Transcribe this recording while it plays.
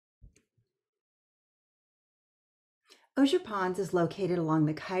Ogier Ponds is located along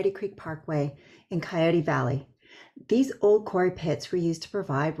the Coyote Creek Parkway in Coyote Valley. These old quarry pits were used to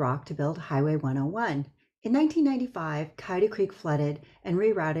provide rock to build Highway 101. In 1995, Coyote Creek flooded and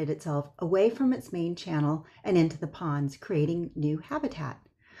rerouted itself away from its main channel and into the ponds, creating new habitat.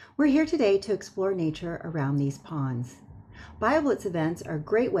 We're here today to explore nature around these ponds. BioBlitz events are a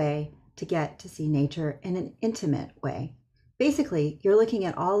great way to get to see nature in an intimate way. Basically, you're looking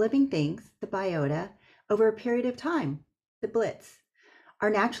at all living things, the biota, over a period of time, the blitz. Our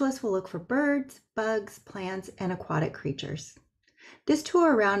naturalists will look for birds, bugs, plants, and aquatic creatures. This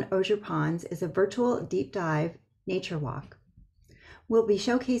tour around Ogier Ponds is a virtual deep dive nature walk. We'll be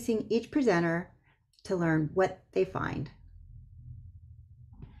showcasing each presenter to learn what they find.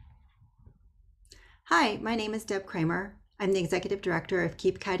 Hi, my name is Deb Kramer. I'm the Executive Director of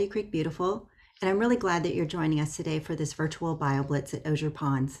Keep Coyote Creek Beautiful, and I'm really glad that you're joining us today for this virtual BioBlitz at Ogier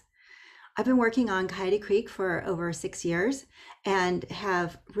Ponds. I've been working on Coyote Creek for over 6 years and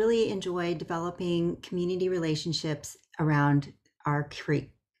have really enjoyed developing community relationships around our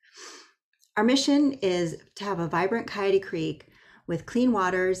creek. Our mission is to have a vibrant Coyote Creek with clean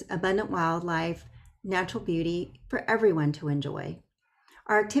waters, abundant wildlife, natural beauty for everyone to enjoy.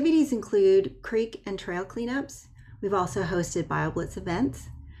 Our activities include creek and trail cleanups. We've also hosted BioBlitz events.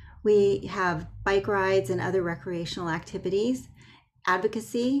 We have bike rides and other recreational activities,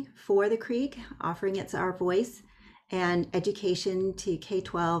 advocacy for the creek, offering it our voice, and education to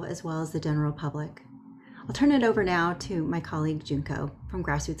K-12 as well as the general public. I'll turn it over now to my colleague Junko from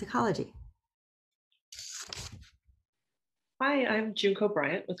Grassroots Ecology. Hi, I'm Junko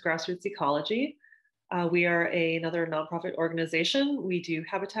Bryant with Grassroots Ecology. We are another nonprofit organization. We do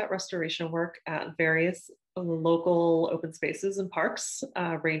habitat restoration work at various local open spaces and parks,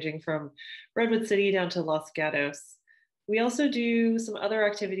 ranging from Redwood City down to Los Gatos. We also do some other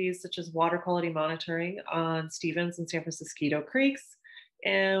activities such as water quality monitoring on Stevens and San Francisco Creeks.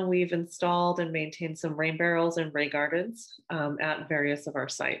 And we've installed and maintained some rain barrels and rain gardens at various of our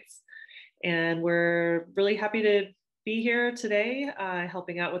sites. And we're really happy to be here today,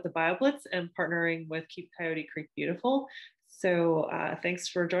 helping out with the BioBlitz and partnering with Keep Coyote Creek Beautiful. So thanks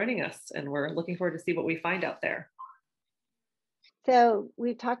for joining us, and we're looking forward to see what we find out there. So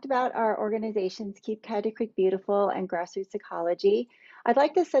we've talked about our organizations, Keep Coyote Creek Beautiful and Grassroots Ecology. I'd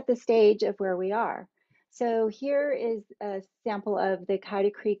like to set the stage of where we are. So here is a sample of the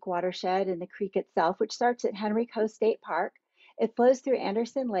Coyote Creek watershed and the creek itself, which starts at Henrico State Park. It flows through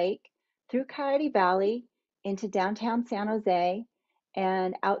Anderson Lake, through Coyote Valley, into downtown San Jose,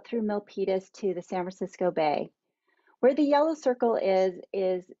 and out through Milpitas to the San Francisco Bay. Where the yellow circle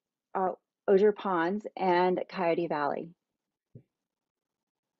is Ogier Ponds and Coyote Valley.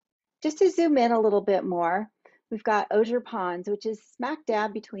 Just to zoom in a little bit more, we've got Ogier Ponds, which is smack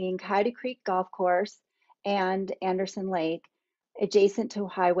dab between Coyote Creek Golf Course and Anderson Lake, adjacent to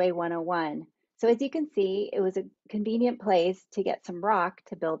Highway 101. So as you can see, it was a convenient place to get some rock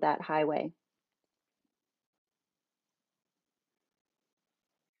to build that highway.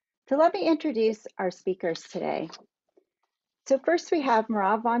 So let me introduce our speakers today. So first we have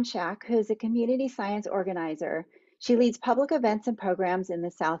Merav Vonshak, who is a community science organizer. She leads public events and programs in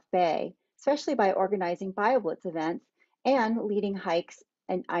the South Bay, especially by organizing BioBlitz events and leading hikes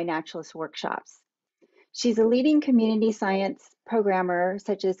and iNaturalist workshops. She's a leading community science programmer,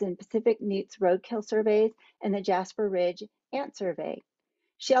 such as in Pacific Newt's roadkill surveys and the Jasper Ridge Ant Survey.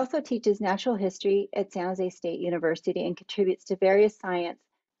 She also teaches natural history at San Jose State University and contributes to various science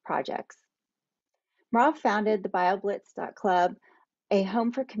projects. Merav founded the BioBlitz.club, a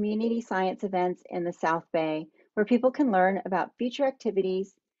home for community science events in the South Bay, where people can learn about future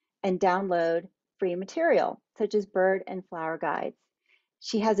activities and download free material, such as bird and flower guides.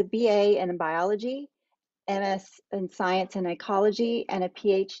 She has a BA in biology, MS in science and ecology, and a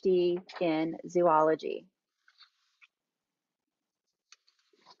PhD in zoology.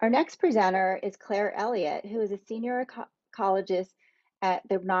 Our next presenter is Claire Elliott, who is a senior ecologist at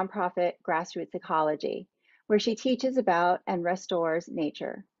the nonprofit Grassroots Ecology, where she teaches about and restores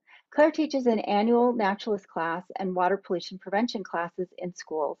nature. Claire teaches an annual naturalist class and water pollution prevention classes in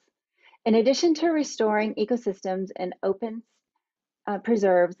schools. In addition to restoring ecosystems and open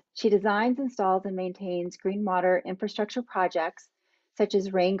preserves, she designs, installs, and maintains green water infrastructure projects, such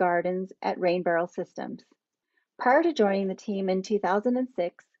as rain gardens at rain barrel systems. Prior to joining the team in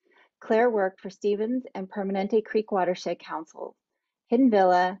 2006, Claire worked for Stevens and Permanente Creek Watershed Council, Hidden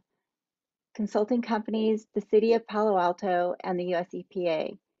Villa, consulting companies, the City of Palo Alto, and the US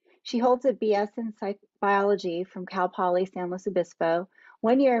EPA. She holds a BS in biology from Cal Poly San Luis Obispo,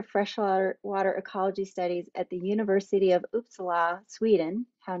 1 year of freshwater ecology studies at the University of Uppsala, Sweden.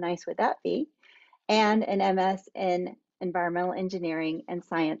 How nice would that be? and an MS in Environmental Engineering and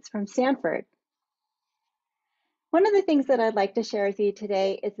Science from Stanford. One of the things that I'd like to share with you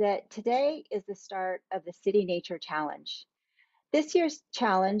today is that today is the start of the City Nature Challenge. This year's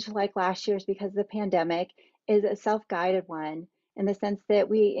challenge, like last year's because of the pandemic, is a self-guided one in the sense that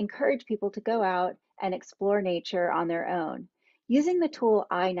we encourage people to go out and explore nature on their own. Using the tool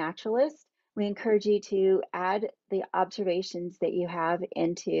iNaturalist, we encourage you to add the observations that you have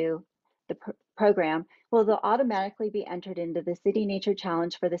into the program. Well, they'll automatically be entered into the City Nature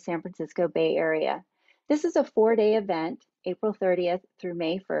Challenge for the San Francisco Bay Area. This is a 4-day event, April 30th through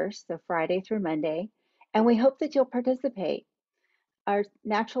May 1st, so Friday through Monday, and we hope that you'll participate. Our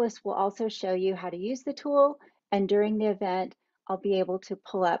naturalists will also show you how to use the tool, and during the event, I'll be able to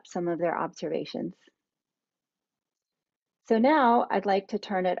pull up some of their observations. So now I'd like to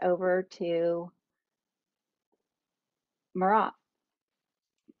turn it over to Merav.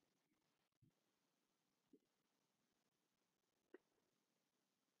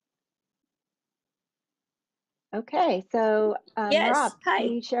 Okay, so Yes, Merav, hi.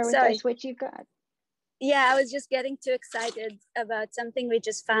 can you share with Sorry. us what you've got? Yeah, I was just getting too excited about something we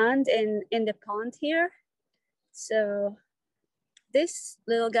just found in the pond here. So this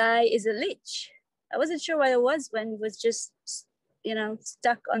little guy is a leech. I wasn't sure what it was when it was just, you know,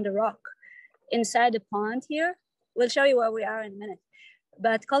 stuck on the rock inside the pond here. We'll show you where we are in a minute.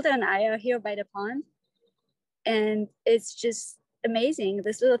 But Colton and I are here by the pond, and it's just amazing,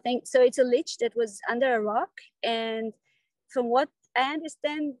 this little thing. So it's a leech that was under a rock, and from what I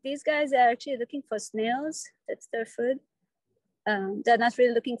understand, these guys are actually looking for snails. That's their food. They're not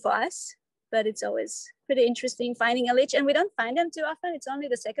really looking for us, but it's always pretty interesting finding a leech, and we don't find them too often. It's only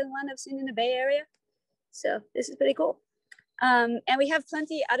the second one I've seen in the Bay Area. So this is pretty cool. And we have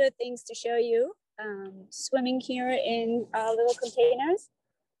plenty other things to show you, swimming here in our little containers.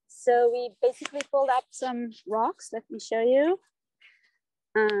 So we basically pulled up some rocks. Let me show you.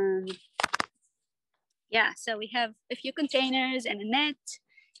 Yeah, so we have a few containers and a net,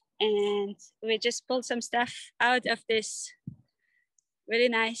 and we just pulled some stuff out of this really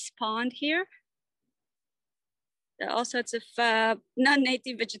nice pond here. There are all sorts of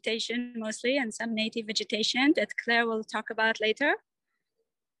non-native vegetation mostly, and some native vegetation that Claire will talk about later.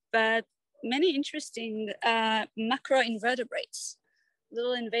 But many interesting macroinvertebrates,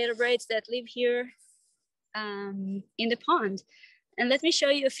 little invertebrates that live here in the pond. And let me show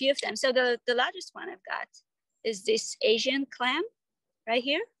you a few of them. So the largest one I've got is this Asian clam right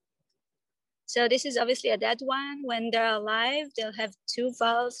here. So this is obviously a dead one. When they're alive, they'll have two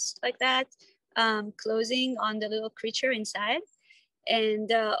valves like that, closing on the little creature inside.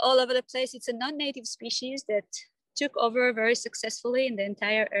 And all over the place, it's a non-native species that took over very successfully in the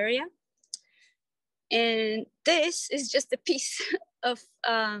entire area. And this is just a piece of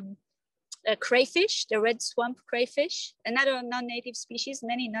a crayfish, the red swamp crayfish, another non-native species,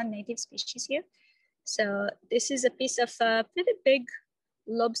 many non-native species here. So this is a piece of a pretty big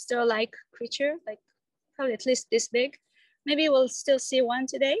lobster-like creature, like probably at least this big. Maybe we'll still see one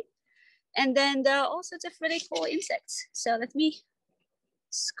today. And then there are all sorts of really cool insects. So let me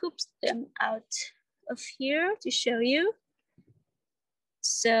scoop them out of here to show you.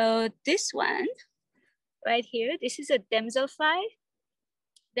 So this one right here, this is a damselfly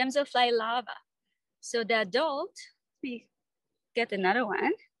larva. So the adult, let me get another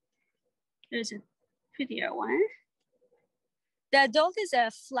one. There's a prettier one. The adult is a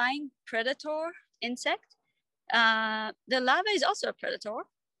flying predator insect. The larva is also a predator,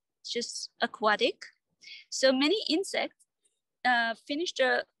 it's just aquatic. So many insects finish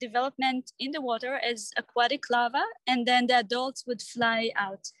their development in the water as aquatic larvae, and then the adults would fly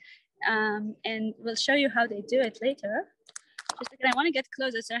out. And we'll show you how they do it later. Just again, I want to get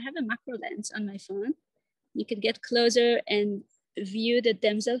closer. So I have a macro lens on my phone. You can get closer and view the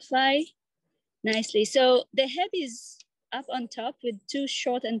damselfly nicely. So the head is up on top with two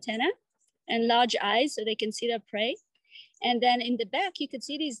short antennae and large eyes so they can see their prey. And then in the back, you can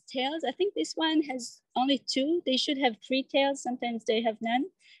see these tails. I think this one has only two. They should have three tails. Sometimes they have none.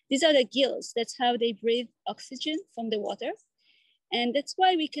 These are the gills. That's how they breathe oxygen from the water. And that's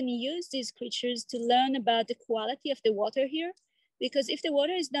why we can use these creatures to learn about the quality of the water here. Because if the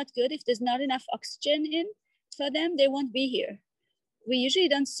water is not good, if there's not enough oxygen in for them, they won't be here. We usually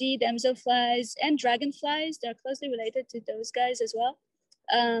don't see damselflies and dragonflies. They're closely related to those guys as well.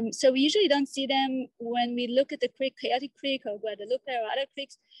 So we usually don't see them when we look at the creek, Coyote Creek or Guadalupe or other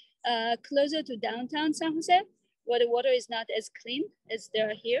creeks closer to downtown San Jose, where the water is not as clean as they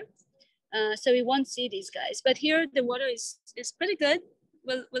are here. So we won't see these guys. But here the water is pretty good.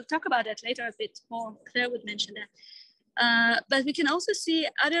 We'll talk about that later a bit more. Claire would mention that. But we can also see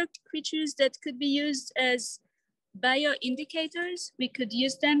other creatures that could be used as bioindicators. We could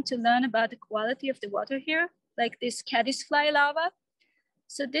use them to learn about the quality of the water here, like this caddisfly larva.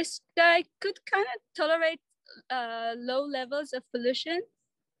 So this guy could kind of tolerate low levels of pollution,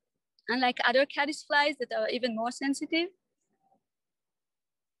 unlike other caddisflies that are even more sensitive.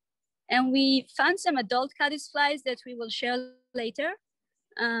 And we found some adult caddisflies that we will share later.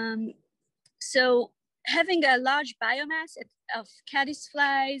 So having a large biomass of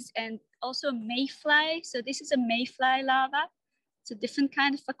caddisflies and also mayfly. So this is a mayfly larva. It's a different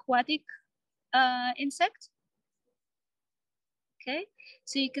kind of aquatic insect. Okay,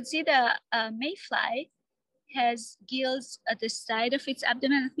 so you can see the mayfly has gills at the side of its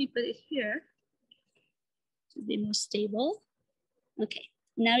abdomen. Let me put it here to be more stable. Okay,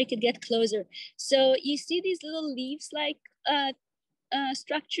 now we could get closer. So you see these little leaves-like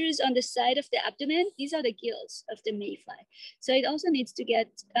structures on the side of the abdomen. These are the gills of the mayfly. So it also needs to get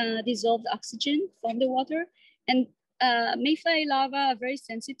dissolved oxygen from the water. And mayfly larvae are very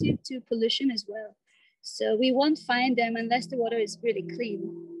sensitive to pollution as well. So we won't find them unless the water is really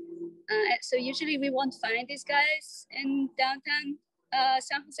clean. So usually we won't find these guys in downtown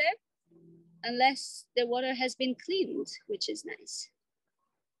San Jose unless the water has been cleaned, which is nice.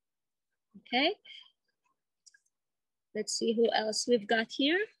 Okay. Let's see who else we've got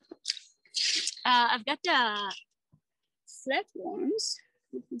here. I've got the flatworms.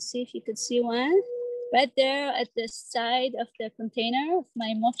 You can see if you could see one right there at the side of the container, of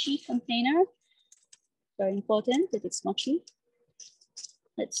my mochi container. Very important that it's mochi.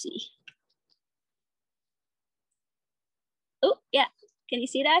 Let's see. Oh, yeah. Can you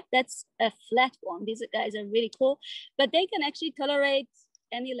see that? That's a flatworm. These guys are really cool, but they can actually tolerate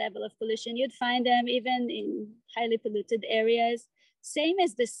any level of pollution. You'd find them even in highly polluted areas. Same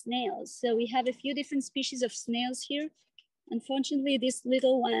as the snails. So we have a few different species of snails here. Unfortunately, these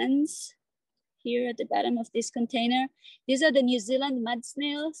little ones here at the bottom of this container, these are the New Zealand mud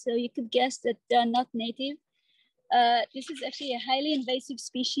snails. So you could guess that they're not native. This is actually a highly invasive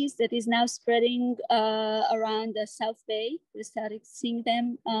species that is now spreading around the South Bay. We started seeing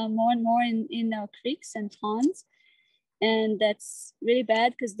them more and more in our creeks and ponds. And that's really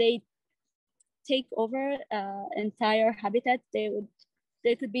bad because they take over entire habitat.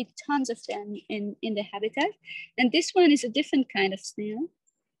 There could be tons of them in the habitat. And this one is a different kind of snail.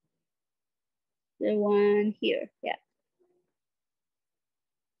 The one here, yeah.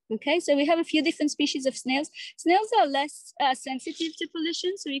 Okay, so we have a few different species of snails. Snails are less sensitive to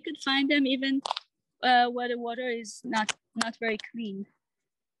pollution, so you could find them even where the water is not very clean.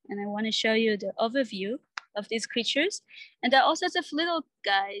 And I want to show you the overview of these creatures. And there are all sorts of little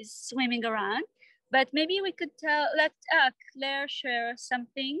guys swimming around, but maybe we could let Claire share some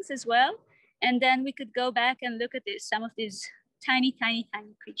things as well. And then we could go back and look at some of these tiny, tiny,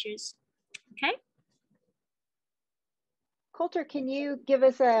 tiny creatures, okay? Coulter, can you give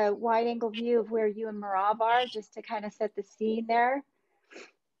us a wide angle view of where you and Merav are, just to kind of set the scene there?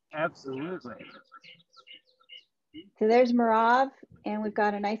 Absolutely. So there's Merav, and we've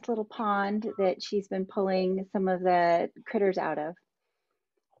got a nice little pond that she's been pulling some of the critters out of.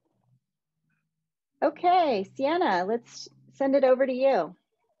 Okay, Sienna, let's send it over to you.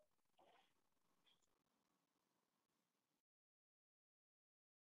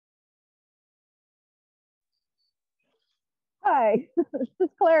 Hi, this is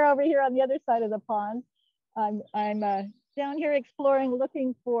Claire over here on the other side of the pond. I'm down here exploring,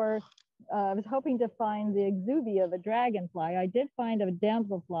 looking for, I was hoping to find the exuvia of a dragonfly. I did find a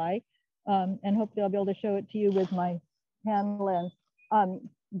damselfly, and hopefully I'll be able to show it to you with my hand lens.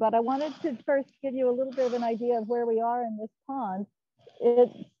 But I wanted to first give you a little bit of an idea of where we are in this pond.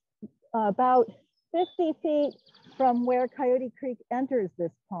 It's about 50 feet from where Coyote Creek enters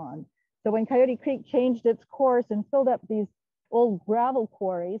this pond. So when Coyote Creek changed its course and filled up these old gravel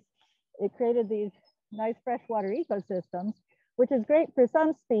quarries, it created these nice freshwater ecosystems, which is great for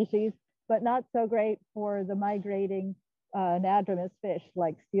some species, but not so great for the migrating anadromous fish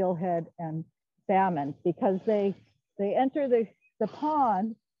like steelhead and salmon, because they enter the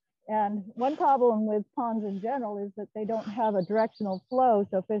pond. And one problem with ponds in general is that they don't have a directional flow,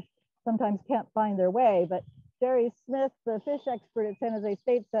 so fish sometimes can't find their way. But Jerry Smith, the fish expert at San Jose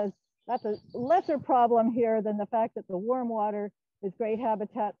State, says that's a lesser problem here than the fact that the warm water is great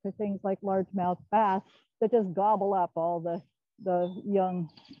habitat for things like largemouth bass that just gobble up all the young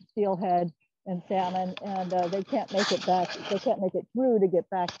steelhead and salmon, and they can't make it back. They can't make it through to get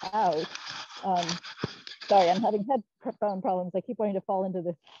back out. Sorry, I'm having headphone problems. I keep wanting to fall into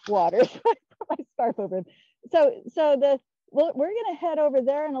the water. So I put my scarf over it. So we're going to head over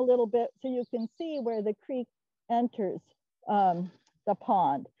there in a little bit so you can see where the creek enters the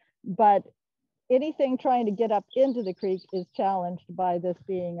pond. But anything trying to get up into the creek is challenged by this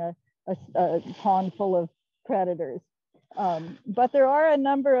being a pond full of predators. But there are a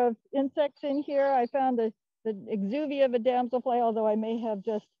number of insects in here. I found the exuvia of a damselfly, although I may have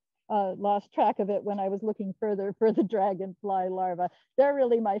just lost track of it when I was looking further for the dragonfly larva. They're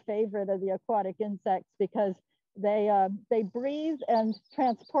really my favorite of the aquatic insects because they breathe and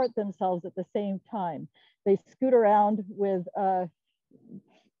transport themselves at the same time. They scoot around with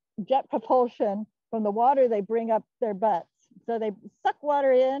jet propulsion from the water. They bring up their butts. So they suck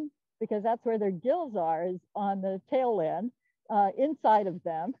water in because that's where their gills are, is on the tail end, inside of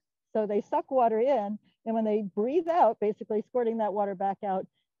them. So they suck water in, and when they breathe out, basically squirting that water back out,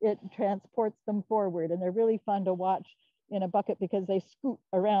 it transports them forward. And they're really fun to watch in a bucket because they scoot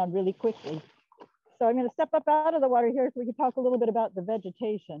around really quickly. So I'm going to step up out of the water here so we can talk a little bit about the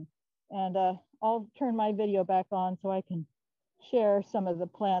vegetation. And I'll turn my video back on so I can share some of the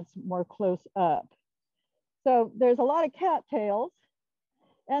plants more close up. So there's a lot of cattails,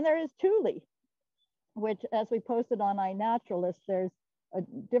 and there is tule, which, as we posted on iNaturalist, there's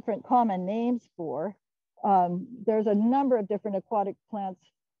different common names for. There's a number of different aquatic plants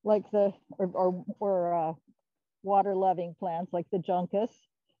like water-loving plants like the juncus.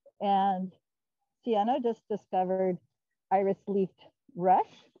 And Sienna just discovered iris-leafed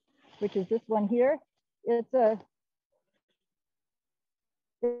rush, which is this one here. It's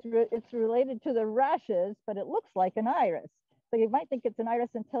related to the rushes, but it looks like an iris. So you might think it's an iris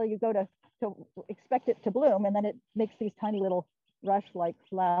until you go to expect it to bloom, and then it makes these tiny little rush-like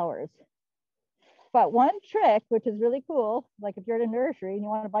flowers. But one trick, which is really cool, like if you're at a nursery and you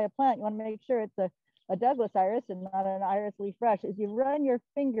want to buy a plant, you want to make sure it's a Douglas iris and not an iris leaf rush, is you run your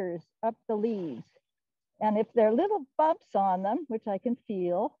fingers up the leaves. And if there are little bumps on them, which I can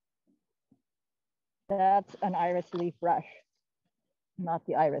feel, that's an iris leaf rush, not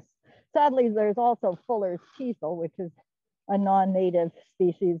the iris. Sadly, there's also Fuller's teasel, which is a non-native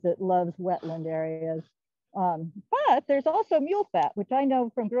species that loves wetland areas. But there's also mule fat, which I know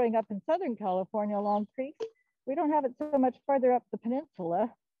from growing up in Southern California along creeks. We don't have it so much farther up the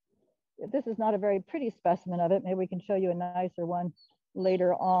peninsula. This is not a very pretty specimen of it. Maybe we can show you a nicer one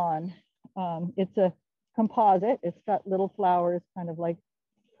later on. It's a composite. It's got little flowers, kind of like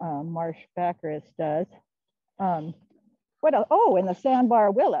marsh baccharis does. What else? Oh, and the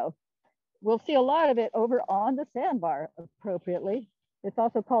sandbar willow. We'll see a lot of it over on the sandbar appropriately. It's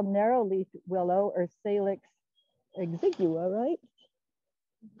also called narrow-leaf willow or Salix exigua, right?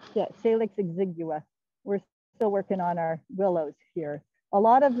 Yeah, Salix exigua. We're still working on our willows here. A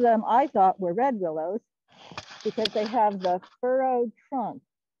lot of them I thought were red willows because they have the furrowed trunk.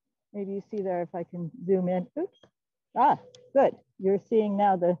 Maybe you see there if I can zoom in. Oops. Ah, good. You're seeing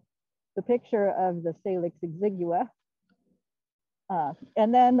now the picture of the Salix exigua.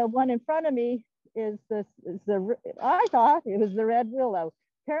 And then the one in front of me is I thought it was the red willow.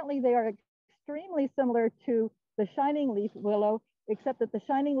 Apparently they are extremely similar to the shining leaf willow, except that the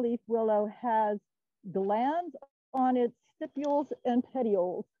shining leaf willow has glands on its stipules and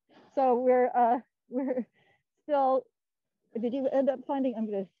petioles. So we're still, did you end up finding, I'm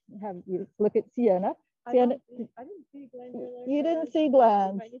gonna have you look at Sienna. I didn't see glands. You didn't see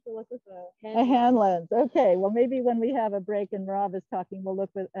glands. I need to look with a hand lens. Okay, well maybe when we have a break and Merav is talking, we'll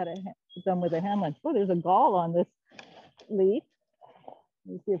look at them with a hand lens. Oh, there's a gall on this leaf.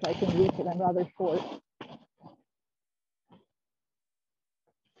 Let me see if I can reach it. I'm rather short.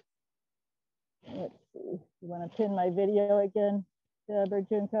 Let's see. You want to pin my video again, Deb or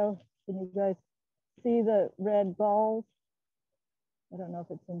Junko? Can you guys see the red galls? I don't know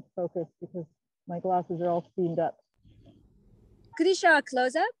if it's in focus because my glasses are all steamed up. Could you show a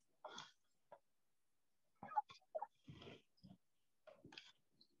close-up?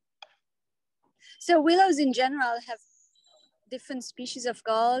 So willows in general have different species of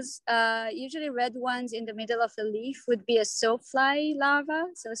galls. Usually red ones in the middle of the leaf would be a soapfly larva.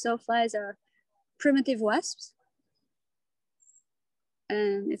 So soapflies are primitive wasps.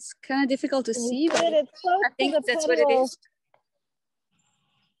 And it's kind of difficult to see, but I think that's what it is.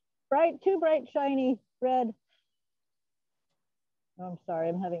 Too bright, shiny red. Oh, I'm sorry,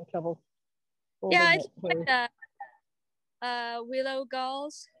 I'm having trouble. Yeah, it's like the willow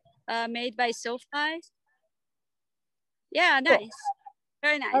galls made by soapflies. Yeah, nice. Cool.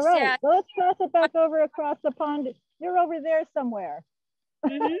 Very nice. All right, yeah. So let's cross it back over across the pond. You're over there somewhere.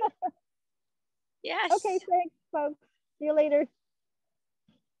 Mm-hmm. Yes. Okay, thanks, folks. See you later.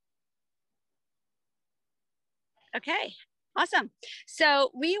 Okay. Awesome.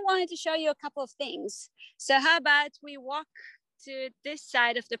 So we wanted to show you a couple of things. So how about we walk to this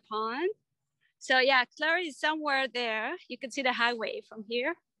side of the pond? So yeah, Claire is somewhere there. You can see the highway from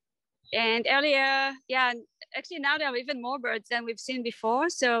here. And earlier, yeah, actually now there are even more birds than we've seen before.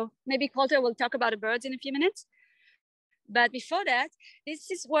 So maybe Coulter will talk about the birds in a few minutes. But before that,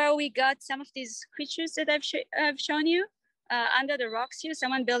 this is where we got some of these creatures that I've shown you under the rocks here.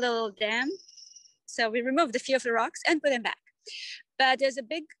 Someone built a little dam. So we removed a few of the rocks and put them back. But there's a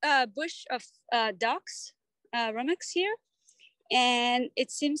big bush of ducks, rumex here. And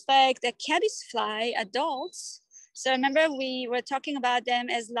it seems like the caddisfly adults. So remember we were talking about them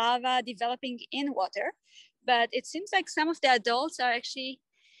as larvae developing in water, but it seems like some of the adults are actually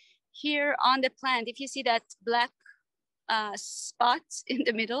here on the plant. If you see that black spot in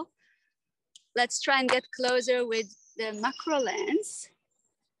the middle, let's try and get closer with the macro lens.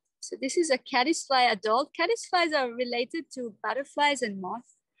 So this is a caddisfly adult. Caddisflies are related to butterflies and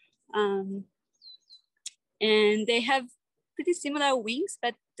moths. And they have pretty similar wings,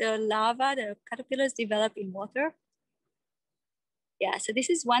 but the larvae, the caterpillars, develop in water. Yeah, so this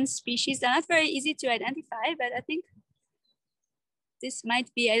is one species. They're not very easy to identify, but I think this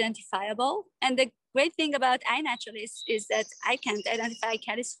might be identifiable. And the great thing about iNaturalists is that I can't identify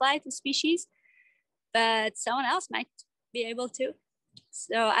caddisfly to species, but someone else might be able to.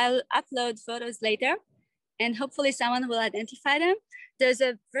 So I'll upload photos later and hopefully someone will identify them. There's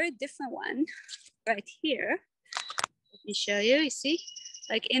a very different one right here. Let me show you, you see,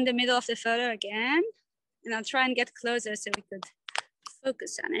 like in the middle of the photo again, and I'll try and get closer so we could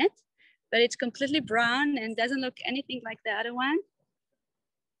focus on it, but it's completely brown and doesn't look anything like the other one.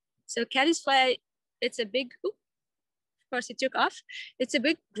 So caddisfly, it's a big, of course it took off. It's a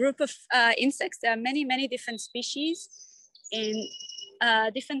big group of insects. There are many, many different species in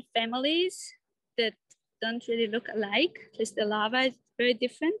different families that don't really look alike. Just the larva is very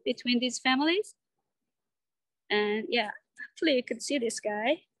different between these families. And yeah, hopefully you can see this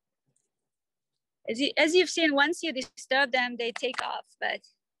guy. As you've seen, once you disturb them, they take off, but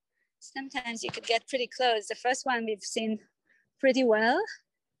sometimes you could get pretty close. The first one we've seen pretty well.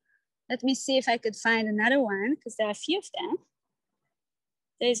 Let me see if I could find another one, because there are a few of them.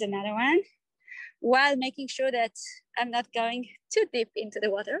 There's another one, while making sure that I'm not going too deep into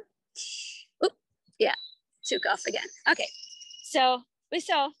the water. Oop, yeah, took off again. Okay, so we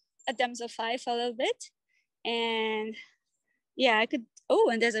saw a damselfly for a little bit. And yeah, I could, oh,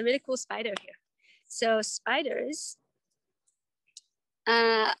 and there's a really cool spider here. So spiders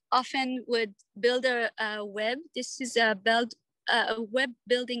often would build a web. This is a web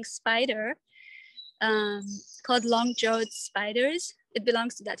building spider called long-jawed spiders. It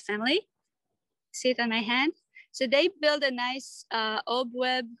belongs to that family. See it on my hand? So they build a nice orb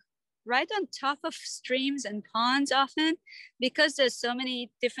web right on top of streams and ponds often, because there's so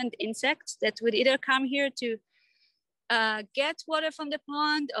many different insects that would either come here to get water from the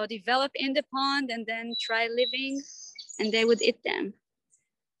pond or develop in the pond and then try living, and they would eat them.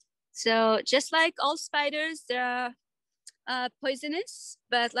 So just like all spiders, they're poisonous,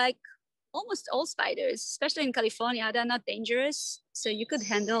 but like almost all spiders, especially in California, they're not dangerous. So you could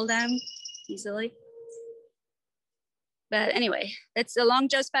handle them easily. But anyway, that's a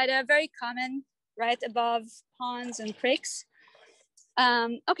long-jawed spider, very common right above ponds and creeks.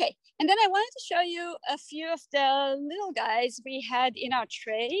 Okay, and then I wanted to show you a few of the little guys we had in our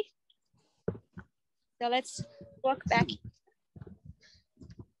tray. So let's walk back.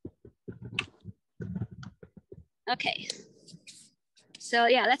 Okay, so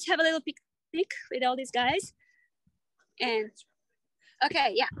yeah, let's have a little picnic with all these guys. And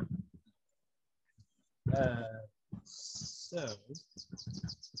okay, yeah.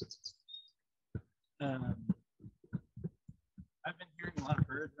 I've been hearing a lot of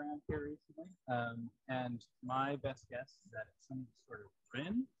birds around here recently, and my best guess is that it's some sort of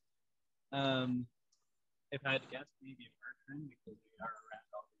wren. If I had to guess, maybe a bird wren, because we are around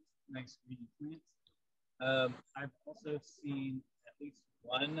all these nice green plants. I've also seen at least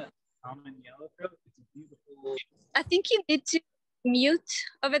one common yellowthroat. It's a beautiful. I think you need to mute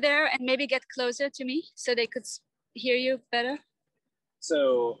over there and maybe get closer to me so they could hear you better.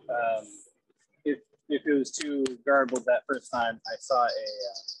 So if it was too garbled that first time, I saw a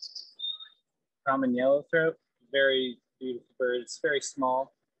common yellowthroat, very beautiful bird. It's very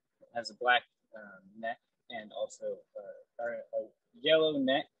small, it has a black neck and also a yellow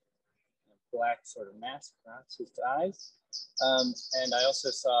neck, a black sort of mask across its eyes. And I also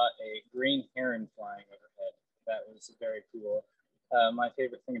saw a green heron flying overhead. That was very cool. My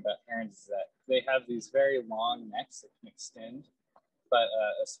favorite thing about herons is that they have these very long necks that can extend, but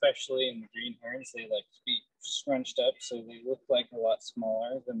especially in the green herons, they like to be scrunched up, so they look like a lot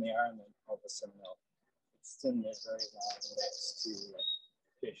smaller than they are, and then all of a sudden they'll extend their very long necks to like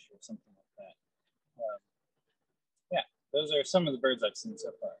fish or something like that. Yeah, those are some of the birds I've seen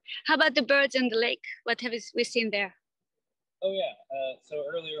so far. How about the birds in the lake? What have we seen there? Oh yeah, so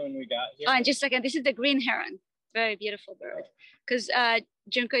earlier when we got here. Oh, and just a second, this is the green heron. Very beautiful bird. Because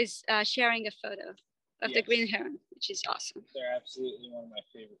Junko is sharing a photo of the green heron, which is awesome. They're absolutely one of my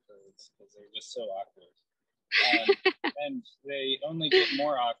favorite birds because they're just so awkward. And they only get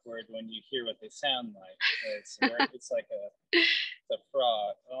more awkward when you hear what they sound like. It's like a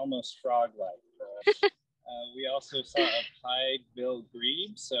frog, almost frog-like. We also saw a pied-billed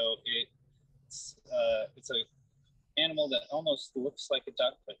grebe, so it's a animal that almost looks like a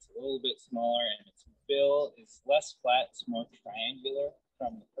duck, but it's a little bit smaller, and its bill is less flat, it's more triangular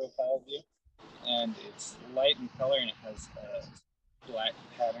from the profile view, and it's light in color, and it has black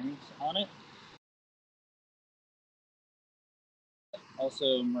patterns on it.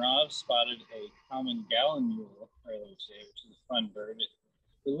 Also, Merav spotted a common gallinule earlier today, which is a fun bird.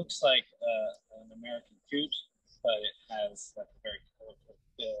 It looks like an American coot, but it has like a very colorful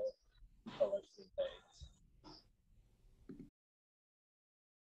bill and colorful legs.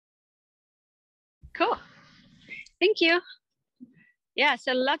 Cool. Thank you. Yeah,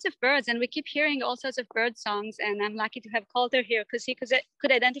 so lots of birds, and we keep hearing all sorts of bird songs, and I'm lucky to have Coulter here because he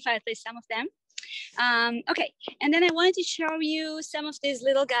could identify at least some of them. Okay, and then I wanted to show you some of these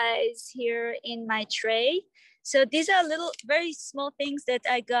little guys here in my tray. So these are little, very small things that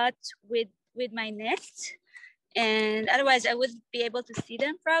I got with my net, and otherwise I wouldn't be able to see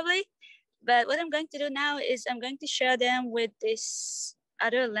them probably. But what I'm going to do now is I'm going to share them with this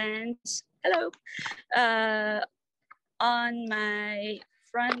other lens. Hello. On my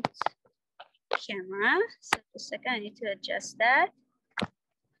front camera. So a second, I need to adjust that.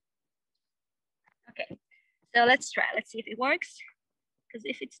 Okay, so let's try. Let's see if it works. Because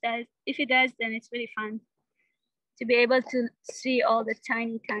if it does, then it's really fun to be able to see all the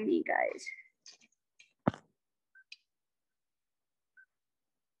tiny, tiny guys.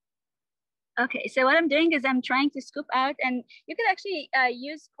 Okay, so what I'm doing is I'm trying to scoop out, and you can actually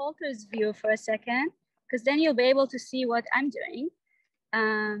use Coulter's view for a second, because then you'll be able to see what I'm doing.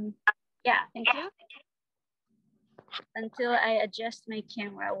 Yeah, thank you. Until I adjust my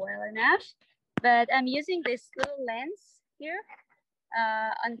camera well enough. But I'm using this little lens here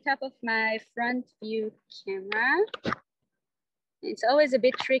on top of my front view camera. It's always a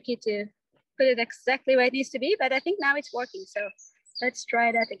bit tricky to put it exactly where it needs to be, but I think now it's working. So let's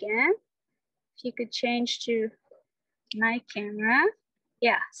try that again. If you could change to my camera.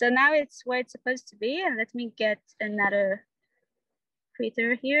 Yeah, so now it's where it's supposed to be. And let me get another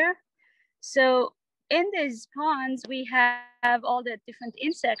critter here. So in these ponds, we have all the different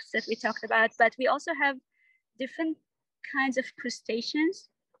insects that we talked about, but we also have different kinds of crustaceans.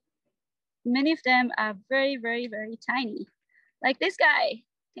 Many of them are very, very, very tiny. Like this guy,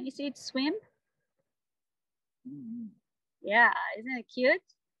 can you see it swim? Yeah, isn't it cute?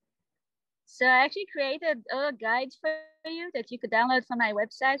 So I actually created a little guide for you that you could download from my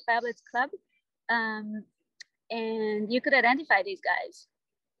website, BioBlitz.club, and you could identify these guys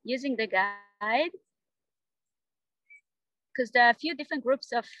using the guide, because there are a few different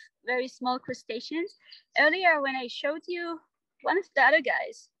groups of very small crustaceans. Earlier, when I showed you one of the other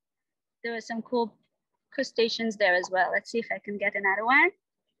guys, there were some cool crustaceans there as well. Let's see if I can get another one,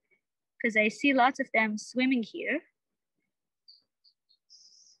 because I see lots of them swimming here.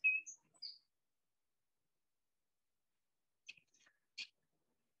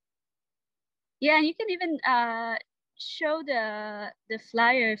 Yeah, and you can even show the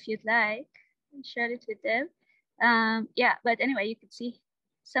flyer if you'd like and share it with them. Yeah, but anyway, you can see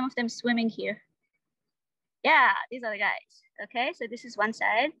some of them swimming here. Yeah, these are the guys. Okay, so this is one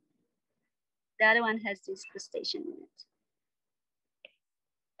side. The other one has this crustacean in it.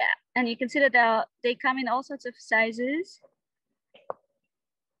 Yeah, and you can see that they come in all sorts of sizes.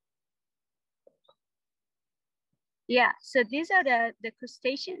 Yeah, so these are the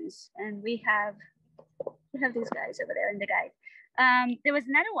crustaceans, and we have these guys over there in the guide. There was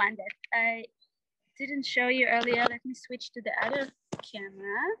another one that I didn't show you earlier. Let me switch to the other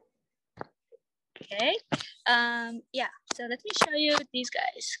camera. Okay, yeah, so let me show you these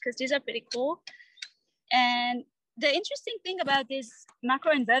guys, because these are pretty cool. And the interesting thing about these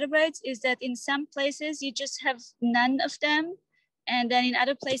macroinvertebrates is that in some places you just have none of them. And then in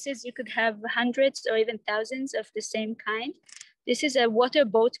other places you could have hundreds or even thousands of the same kind. This is a water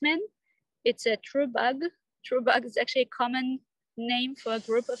boatman. It's a true bug. True bug is actually a common name for a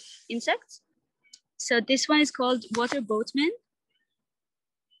group of insects. So this one is called water boatman.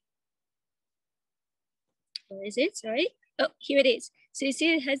 Where is it? Sorry. Oh, here it is. So you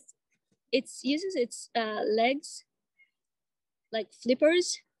see it uses its legs like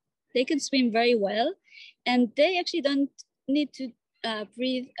flippers They can swim very well, and they actually don't need to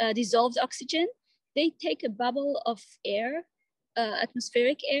breathe dissolved oxygen. They take a bubble of air,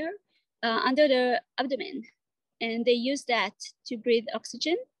 atmospheric air, under their abdomen, and they use that to breathe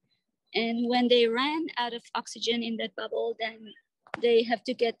oxygen. And when they ran out of oxygen in that bubble, then they have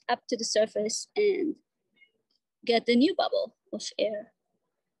to get up to the surface and get the new bubble of air.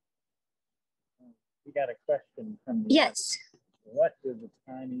 We got a question from the Yes. audience. What do the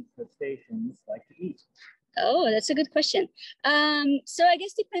tiny crustaceans like to eat? Oh, that's a good question. So I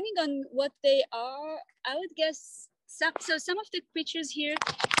guess depending on what they are, I would guess some of the creatures here,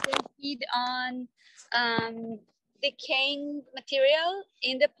 they feed on decaying material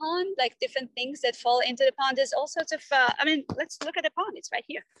in the pond, like different things that fall into the pond. There's all sorts of, I mean, let's look at the pond, it's right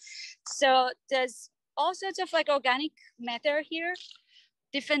here. So there's all sorts of like organic matter here,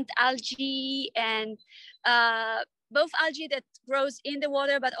 different algae and both algae that grows in the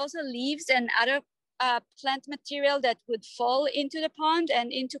water, but also leaves and other plant material that would fall into the pond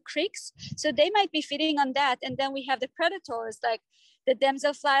and into creeks. So they might be feeding on that. And then we have the predators like the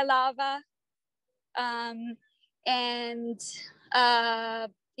damselfly larva and other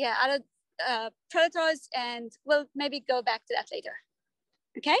predators. And we'll maybe go back to that later.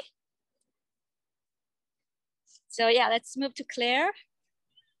 Okay. So yeah, let's move to Claire.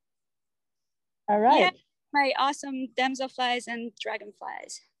 All right. Yeah, my awesome damselflies and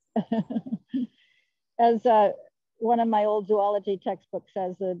dragonflies. As one of my old zoology textbooks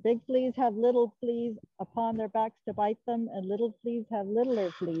says, the big fleas have little fleas upon their backs to bite them, and little fleas have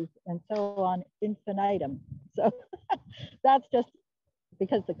littler fleas, and so on infinitum. So that's just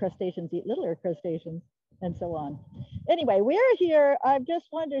because the crustaceans eat littler crustaceans, and so on. Anyway, we're here. I just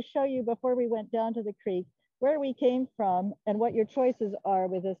wanted to show you before we went down to the creek where we came from and what your choices are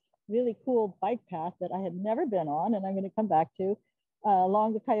with this really cool bike path that I had never been on, and I'm going to come back to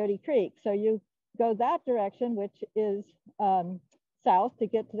along the Coyote Creek. So you go that direction, which is south to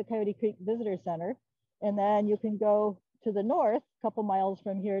get to the Coyote Creek Visitor Center. And then you can go to the north, a couple miles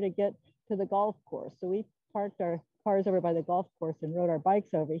from here to get to the golf course. So we parked our cars over by the golf course and rode our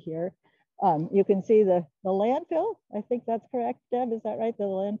bikes over here. You can see the landfill. I think that's correct, Deb, is that right? The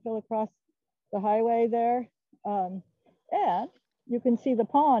landfill across the highway there. And you can see the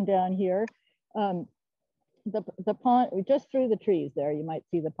pond down here. The pond, just through the trees there, you might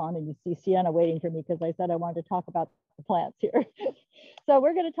see the pond, and you see Sienna waiting for me because I said I wanted to talk about the plants here. So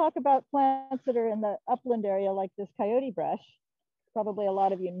we're going to talk about plants that are in the upland area like this coyote brush. Probably a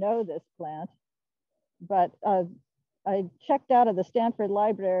lot of you know this plant, but I checked out of the Stanford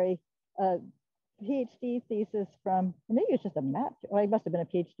Library a PhD thesis from, maybe it was just a map, well, it must have been a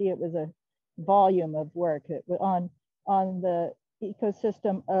PhD, it was a volume of work on the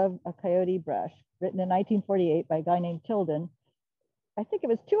ecosystem of a coyote brush, written in 1948 by a guy named Tilden. I think it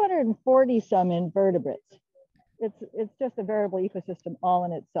was 240 some invertebrates. It's just a variable ecosystem all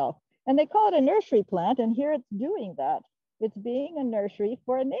in itself. And they call it a nursery plant, and here it's doing that. It's being a nursery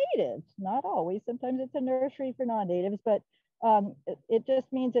for a native, not always. Sometimes it's a nursery for non-natives, but it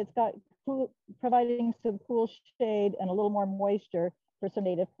just means it's got providing some cool shade and a little more moisture for some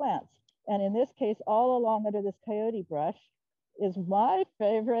native plants. And in this case, all along under this coyote brush is my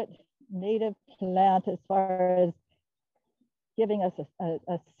favorite native plant as far as giving us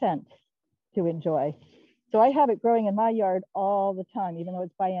a scent to enjoy. So I have it growing in my yard all the time, even though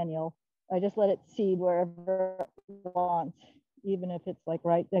it's biennial. I just let it seed wherever it wants, even if it's like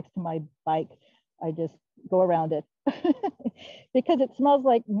right next to my bike. I just go around it because it smells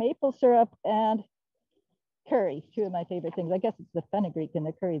like maple syrup and curry, two of my favorite things. I guess it's the fenugreek in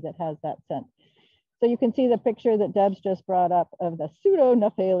the curry that has that scent. So you can see the picture that Deb's just brought up of the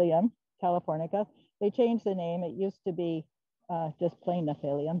Pseudonephalium californica. They changed the name. It used to be just plain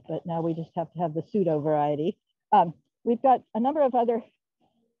Nephalium, but now we just have to have the pseudo variety. We've got a number of other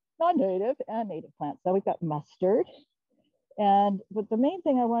non-native and native plants. So we've got mustard. But the main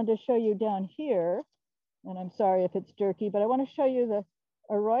thing I wanted to show you down here, and I'm sorry if it's jerky, but I want to show you the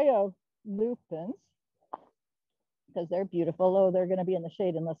arroyo lupins because they're beautiful. Oh, they're going to be in the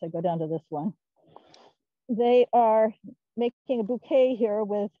shade unless I go down to this one. They are making a bouquet here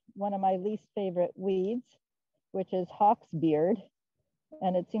with one of my least favorite weeds, which is hawksbeard.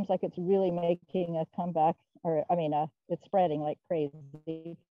 And it seems like it's really making a comeback, or I mean, it's spreading like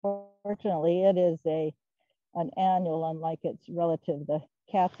crazy. Fortunately, it is an annual, unlike its relative, the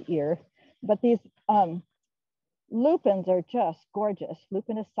cat's ear. But these lupins are just gorgeous.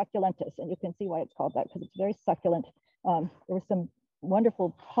 Lupinus succulentus, and you can see why it's called that because it's very succulent. There were some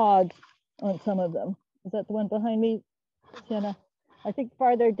wonderful pods on some of them. Is that the one behind me, Sienna? I think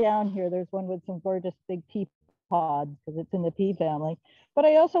farther down here, there's one with some gorgeous big pods because it's in the pea family. But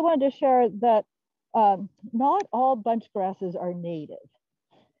I also wanted to share that not all bunch grasses are native.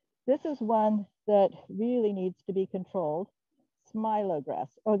 This is one that really needs to be controlled. Smilograpss.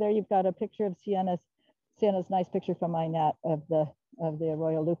 Oh, there you've got a picture of Sienna's nice picture from my net of the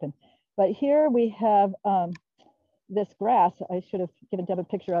Arroyo Lupin. But here we have this grass I should have given Deb a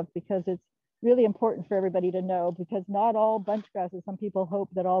picture of because it's really important for everybody to know, because not all bunch grasses, some people hope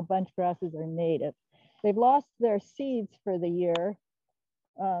that all bunch grasses are native. They've lost their seeds for the year,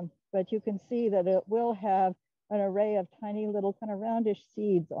 but you can see that it will have an array of tiny little kind of roundish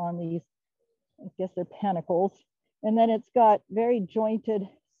seeds on these, I guess they're panicles. And then it's got very jointed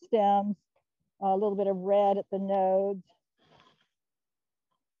stems, a little bit of red at the nodes.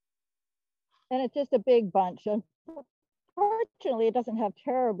 And it's just a big bunch. Unfortunately, it doesn't have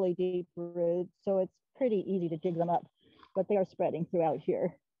terribly deep roots, so it's pretty easy to dig them up, but they are spreading throughout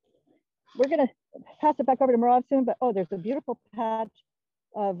here. We're gonna pass it back over to Merav soon, but oh, there's a beautiful patch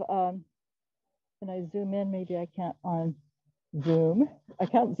of, can I zoom in? Maybe I can't on Zoom. I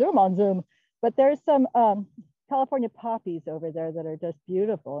can't zoom on Zoom, but there's some California poppies over there that are just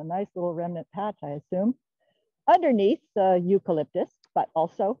beautiful. A nice little remnant patch, I assume. Underneath the eucalyptus, but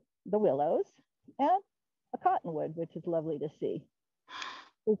also the willows and a cottonwood, which is lovely to see.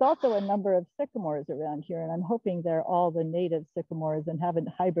 There's also a number of sycamores around here, and I'm hoping they're all the native sycamores and haven't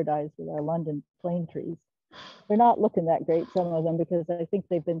hybridized with our London plane trees. They're not looking that great, some of them, because I think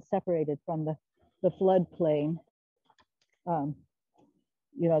they've been separated from the floodplain.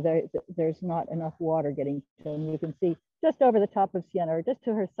 You know, there's not enough water getting to them. You can see just over the top of Sienna, or just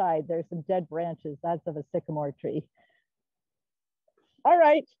to her side, there's some dead branches. That's of a sycamore tree. All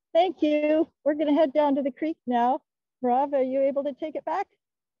right, thank you. We're gonna head down to the creek now. Merav, are you able to take it back?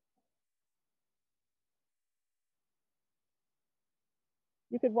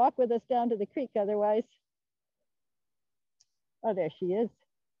 You could walk with us down to the creek otherwise. Oh, there she is.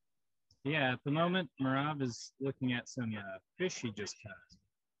 Yeah, at the moment, Merav is looking at some fish she just caught.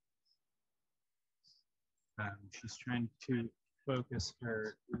 She's trying to focus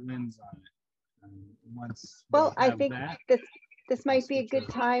her lens on it. Once Well, I think that, this might be a good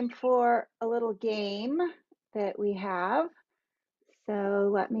time for a little game that we have. So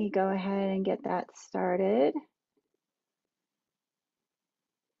let me go ahead and get that started.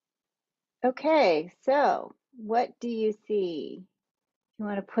 Okay, so what do you see? If you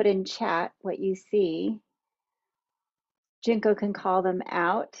want to put in chat what you see, Junko can call them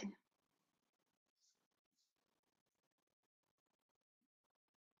out.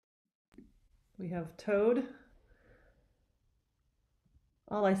 We have toad.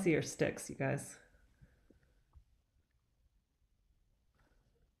 All I see are sticks, you guys.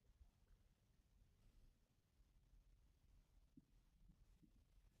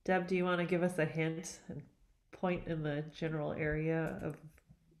 Deb, do you want to give us a hint and point in the general area of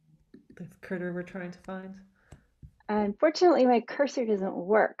the critter we're trying to find? Unfortunately, my cursor doesn't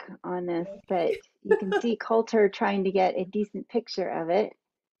work on this, but you can see Coulter trying to get a decent picture of it.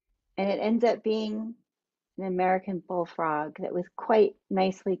 And it ends up being an American bullfrog that was quite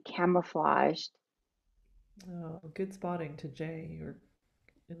nicely camouflaged. Oh, good spotting to Jay. You're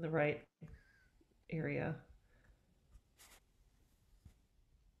in the right area.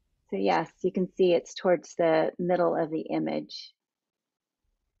 So yes, you can see it's towards the middle of the image.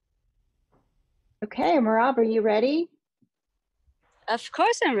 Okay, Merav, are you ready? Of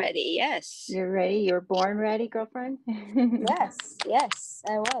course I'm ready, yes. You're ready? You were born ready, girlfriend? Yes,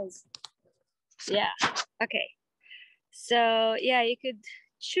 I was. Yeah, okay. So yeah, you could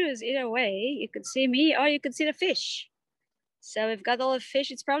choose either way. You could see me or you could see the fish. So we've got all the fish.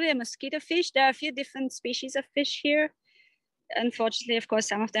 It's probably a mosquito fish. There are a few different species of fish here. Unfortunately, of course,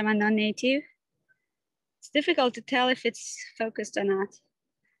 some of them are non-native. It's difficult to tell if it's focused or not.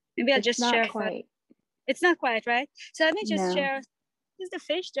 Maybe I'll just share. Quite. It's not quite, right? So let me just No. share. Here's the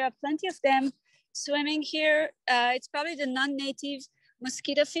fish. There are plenty of them swimming here. It's probably the non-native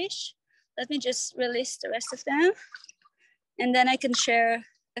mosquito fish. Let me just release the rest of them. And then I can share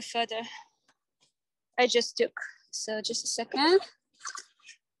a photo I just took. So just a second.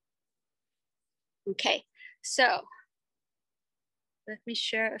 Okay, so let me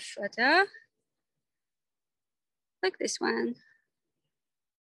share a photo. Like this one.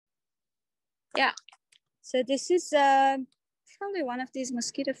 Yeah, so this is probably one of these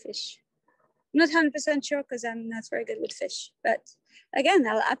mosquito fish. I'm not 100% sure because I'm not very good with fish, but again,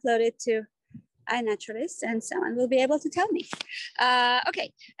 I'll upload it to iNaturalist and someone will be able to tell me.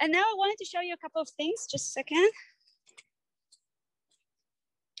 Okay, and now I wanted to show you a couple of things, just a second.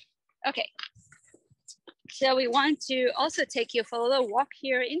 Okay, so we want to also take you for a little walk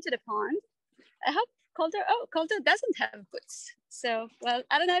here into the pond. I hope Coulter. Oh, Coulter doesn't have boots. So, well,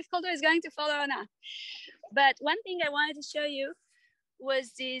 I don't know if Coulter is going to follow or not. But one thing I wanted to show you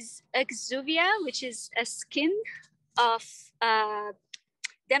was this exuvia, which is a skin of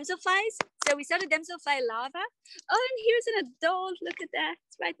damselflies. So we saw the damselfly larva. Oh, and here's an adult. Look at that.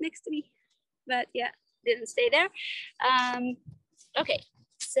 It's right next to me. But yeah, didn't stay there. Okay,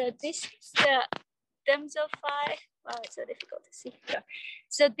 so this is the damselfly. Wow, it's so difficult to see. Yeah.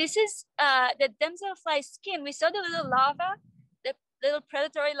 So this is the damselfly skin. We saw the little larva, the little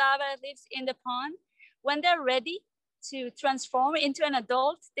predatory larva that lives in the pond. When they're ready to transform into an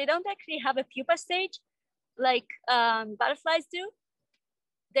adult, they don't actually have a pupa stage like butterflies do.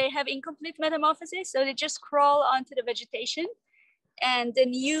 They have incomplete metamorphosis, so they just crawl onto the vegetation, and the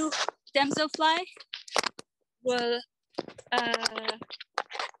new damselfly will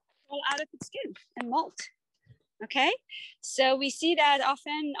crawl out of its skin and molt. Okay, so we see that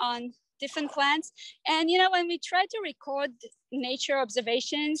often on different plants. And you know, when we try to record nature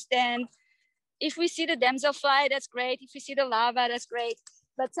observations, then if we see the damselfly, that's great. If we see the larva, that's great.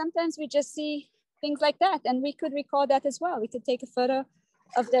 But sometimes we just see things like that, and we could record that as well. We could take a photo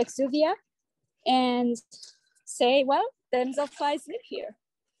of the exuvia and say, well, damselflies live here.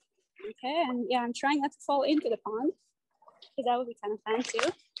 Okay, and yeah, I'm trying not to fall into the pond, because that would be kind of fun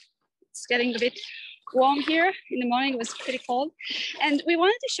too. It's getting a bit warm here. In the morning it was pretty cold. And we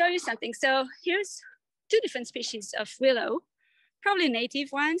wanted to show you something. So here's two different species of willow, probably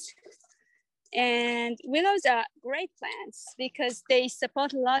native ones. And willows are great plants because they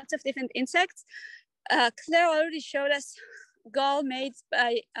support lots of different insects. Claire already showed us gall made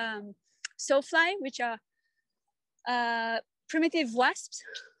by sawfly, which are primitive wasps.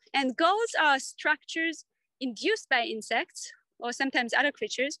 And galls are structures induced by insects or sometimes other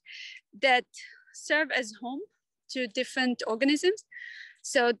creatures that serve as home to different organisms.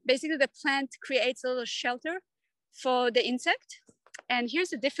 So basically the plant creates a little shelter for the insect. And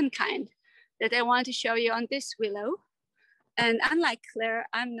here's a different kind that I want to show you on this willow. And unlike Claire,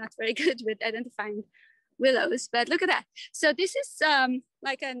 I'm not very good with identifying willows, but look at that. So this is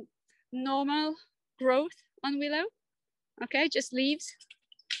like a normal growth on willow, okay, just leaves.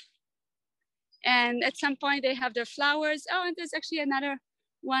 And at some point they have their flowers. Oh, and there's actually another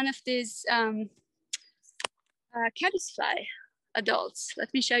one of these caddisfly adults.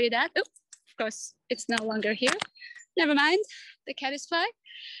 Let me show you that. Oh, of course, it's no longer here. Never mind, the caddisfly.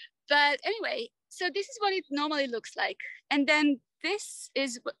 But anyway, so this is what it normally looks like. And then this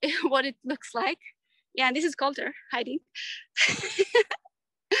is what it looks like. Yeah, this is Coulter hiding.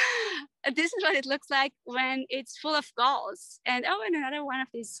 This is what it looks like when it's full of galls. And oh, and another one of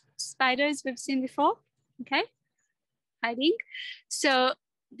these spiders we've seen before. Okay, hiding. So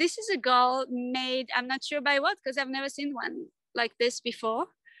this is a gall made, I'm not sure by what, because I've never seen one like this before.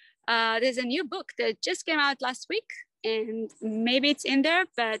 There's a new book that just came out last week, and maybe it's in there,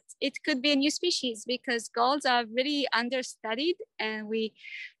 but it could be a new species because galls are really understudied and we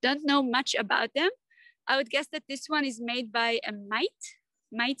don't know much about them. I would guess that this one is made by a mite.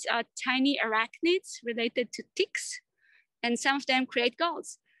 Mites are tiny arachnids related to ticks, and some of them create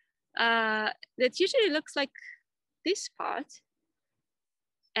galls. That usually looks like this part.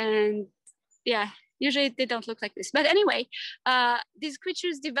 And yeah, usually they don't look like this. But anyway, these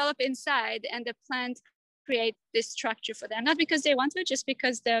creatures develop inside and the plant create this structure for them, not because they want to, just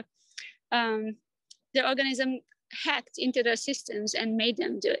because the organism hacked into their systems and made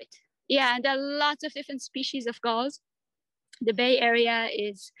them do it. Yeah, and there are lots of different species of galls. The Bay Area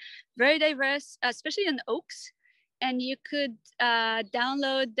is very diverse, especially in oaks. And you could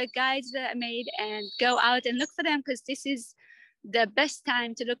download the guides that I made and go out and look for them, because this is the best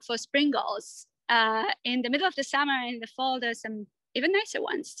time to look for spring galls. In the middle of the summer and in the fall, there's some even nicer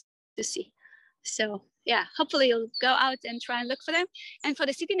ones to see. So yeah, hopefully you'll go out and try and look for them. And for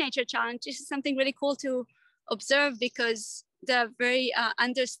the City Nature Challenge, this is something really cool to observe because they're very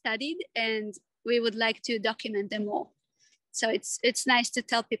understudied and we would like to document them more. So it's nice to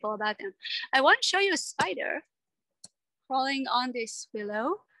tell people about them. I want to show you a spider crawling on this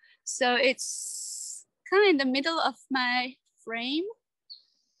willow. So it's kind of in the middle of my frame.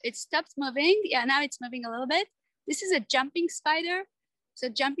 It stopped moving. Yeah, now it's moving a little bit. This is a jumping spider. So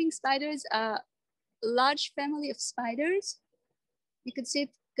jumping spiders are a large family of spiders. You can see it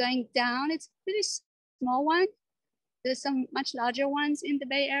going down. It's a pretty small one. There's some much larger ones in the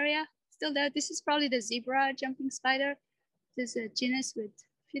Bay Area still there. This is probably the zebra jumping spider. There's a genus with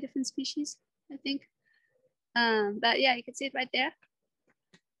a few different species, I think. But yeah, you can see it right there.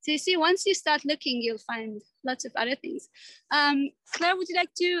 So you see, once you start looking, you'll find lots of other things. Claire, would you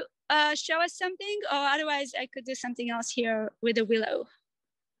like to show us something? Or otherwise I could do something else here with the willow.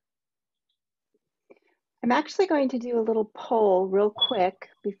 I'm actually going to do a little poll real quick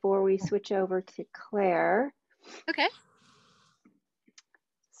before we switch over to Claire. Okay.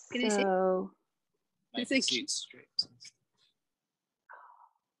 Can you see? So, I can see it straight.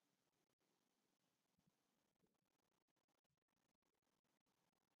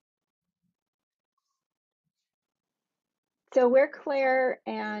 so where Claire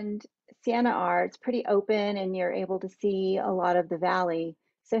and Sienna are, it's pretty open and you're able to see a lot of the valley.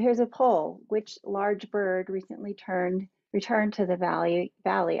 So here's a poll. Which large bird recently returned to the valley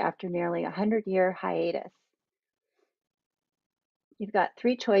after nearly 100-year hiatus? You've got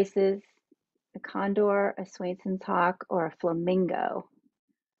three choices: a condor, a Swainson's hawk, or a flamingo.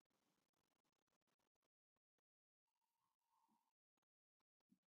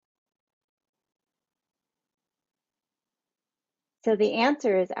 So the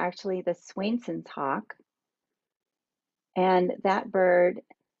answer is actually the Swainson's hawk. And that bird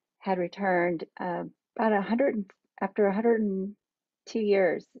had returned about 100 after 102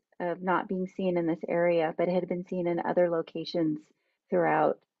 years of not being seen in this area, but it had been seen in other locations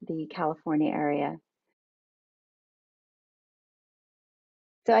throughout the California area.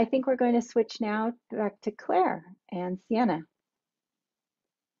 So I think we're going to switch now back to Claire and Sienna.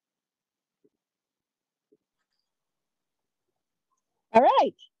 All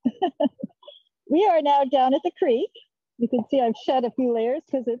right. We are now down at the creek. You can see I've shed a few layers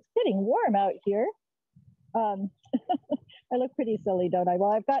because it's getting warm out here. I look pretty silly, don't I?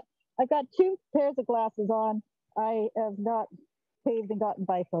 Well, I've got two pairs of glasses on. I have not paved and gotten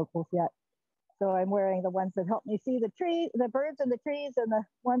bifocals yet. So I'm wearing the ones that help me see the tree, the birds and the trees, and the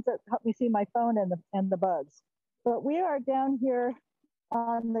ones that help me see my phone and the bugs. But we are down here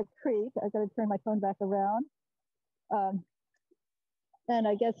on the creek. I've got to turn my phone back around. And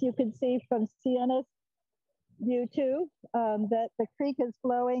I guess you can see from Sienna's view too, that the creek is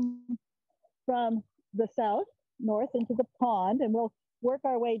flowing from the south, north into the pond, and we'll work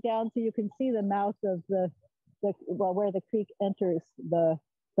our way down so you can see the mouth of where the creek enters the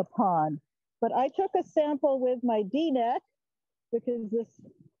pond. But I took a sample with my D-net, which is this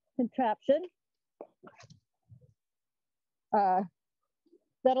contraption that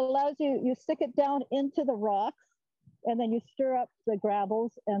allows you stick it down into the rocks, and then you stir up the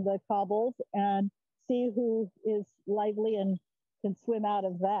gravels and the cobbles and see who is lively and can swim out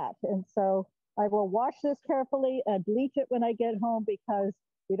of that. And so I will wash this carefully and bleach it when I get home, because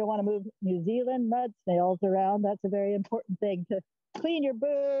we don't want to move New Zealand mud snails around. That's a very important thing, to clean your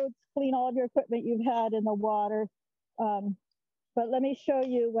boots, clean all of your equipment you've had in the water. But let me show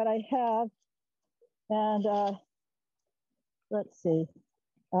you what I have. And let's see.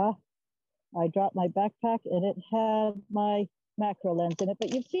 I dropped my backpack and it had my macro lens in it,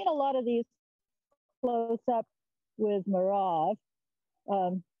 but you've seen a lot of these close up with Merav.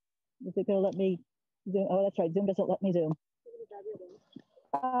 Is it gonna let me zoom? Oh, that's right, Zoom doesn't let me zoom.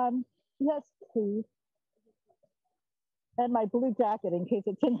 Yes, please. And my blue jacket in case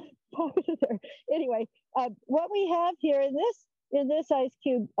it's in there. Anyway, what we have here in this ice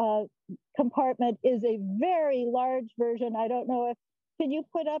cube compartment is a very large version. I don't know if, can you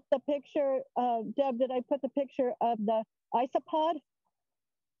put up the picture, Deb, did I put the picture of the isopod?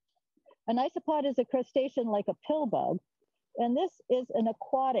 An isopod is a crustacean like a pill bug, and this is an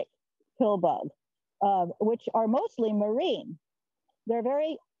aquatic pill bug, which are mostly marine. There are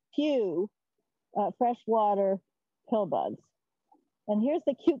very few freshwater pill bugs. And here's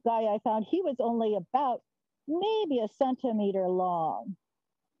the cute guy I found. He was only about maybe a centimeter long.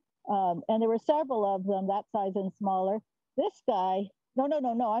 And there were several of them that size and smaller. This guy,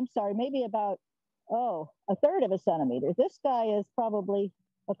 no, I'm sorry, maybe about, a third of a centimeter. This guy is probably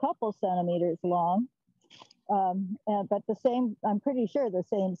a couple centimeters long, but the same, I'm pretty sure the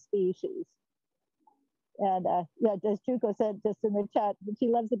same species. And yeah, as Junko said just in the chat, she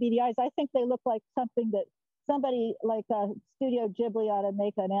loves the beady eyes. I think they look like something that somebody like Studio Ghibli ought to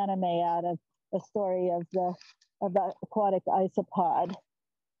make an anime out of, a story of the aquatic isopod.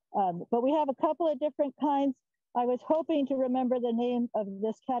 But we have a couple of different kinds. I was hoping to remember the name of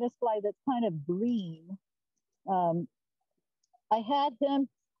this caddisfly that's kind of green. I had him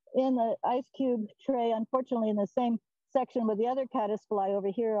in the ice cube tray, unfortunately in the same section with the other caddisfly over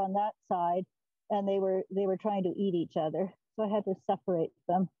here on that side, and they were trying to eat each other. So I had to separate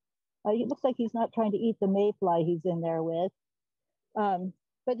them. It looks like he's not trying to eat the mayfly he's in there with.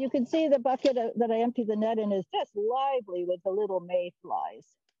 But you can see the bucket that I emptied the net in is just lively with the little mayflies.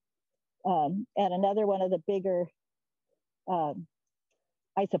 And another one of the bigger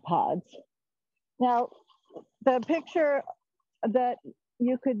isopods. Now, the picture that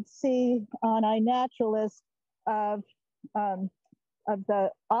you could see on iNaturalist of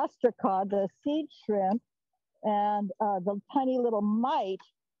the ostracod, the seed shrimp, And the tiny little mite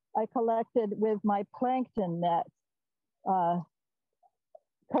I collected with my plankton net.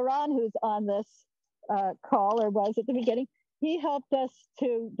 Karan, who's on this call, or was at the beginning, he helped us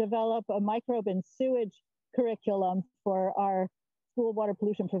to develop a microbe and sewage curriculum for our school water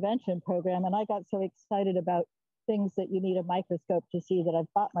pollution prevention program. And I got so excited about things that you need a microscope to see that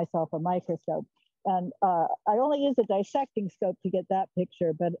I've bought myself a microscope. And I only use a dissecting scope to get that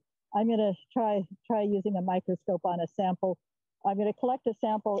picture, but I'm gonna try using a microscope on a sample. I'm gonna collect a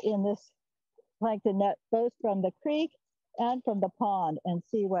sample in this plankton net, both from the creek and from the pond, and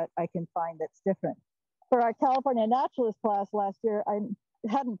see what I can find that's different. For our California Naturalist class last year, I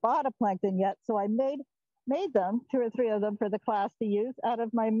hadn't bought a plankton yet, so I made them, 2 or 3 of them for the class to use, out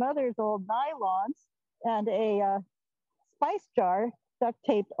of my mother's old nylons and a spice jar duct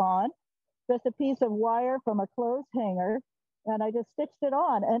taped on, just a piece of wire from a clothes hanger, and I just stitched it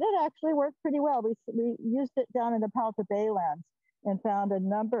on, and it actually worked pretty well. We used it down in the Palta Baylands and found a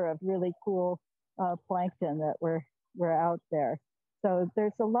number of really cool plankton that were out there. So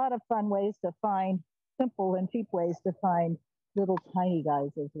there's a lot of fun ways to find, simple and cheap ways to find little tiny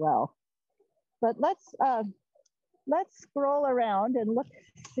guys as well. But let's scroll around and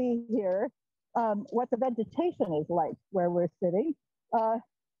see here what the vegetation is like where we're sitting.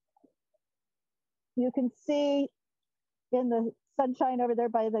 You can see in the sunshine over there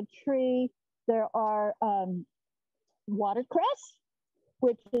by the tree, there are watercress,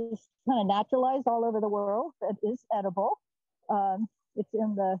 which is kind of naturalized all over the world. That is edible. It's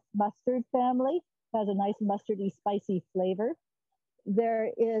in the mustard family, has a nice mustardy, spicy flavor.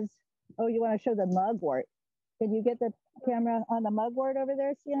 There is, oh, you want to show the mugwort. Can you get the camera on the mugwort over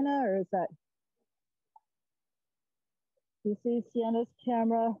there, Sienna, or is that? You see Sienna's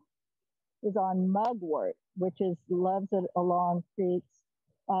camera is on mugwort, which loves it along creeks.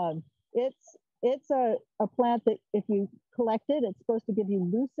 It's a plant that if you collect it, it's supposed to give you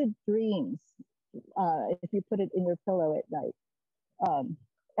lucid dreams if you put it in your pillow at night.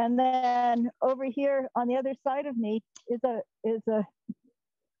 And then over here on the other side of me is a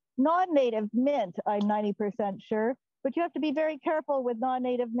non-native mint, I'm 90% sure, but you have to be very careful with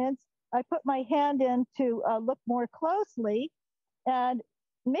non-native mints. I put my hand in to look more closely, and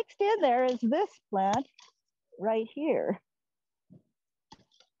mixed in there is this plant right here.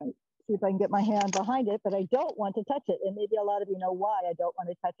 See if I can get my hand behind it, but I don't want to touch it. And maybe a lot of you know why I don't want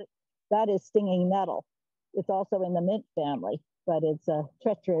to touch it. That is stinging nettle. It's also in the mint family, but it's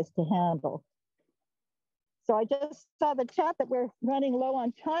treacherous to handle. So I just saw the chat that we're running low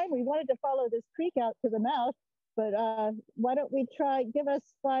on time. We wanted to follow this creek out to the mouth, but why don't we give us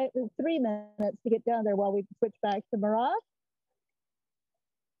 3 minutes to get down there while we switch back to Merav?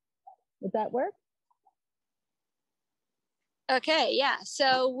 Would that work? Okay, yeah,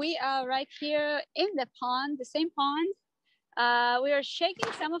 so we are right here in the pond, the same pond. We are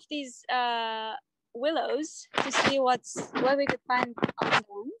shaking some of these willows to see what we could find on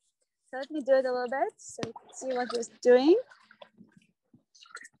them. So let me do it a little bit so you can see what we're doing.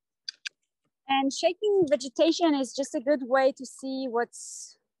 And shaking vegetation is just a good way to see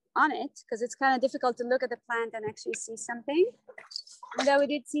what's on it, because it's kind of difficult to look at the plant and actually see something. Although we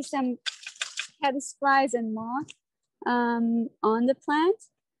did see some caddisflies and moth on the plant.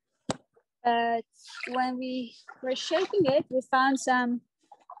 But when we were shaking it, we found some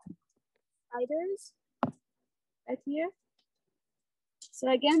spiders right here. So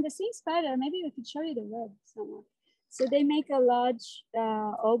again, the same spider, maybe we could show you the web somewhere. So they make a large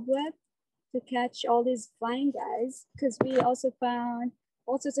orb web to catch all these flying guys, because we also found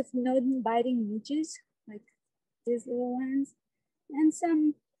all sorts of nodine biting niches, like these little ones, and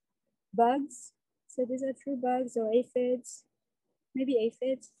some bugs. So these are true bugs or aphids, maybe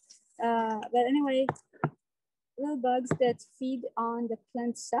aphids. But anyway, little bugs that feed on the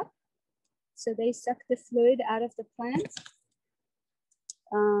plant sap. So they suck the fluid out of the plant.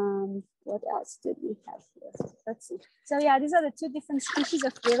 What else did we have here? Let's see. So yeah, these are the 2 different species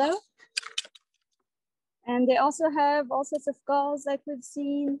of willow. And they also have all sorts of galls like we've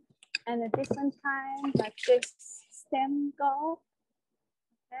seen, and a different kind, like this stem gall.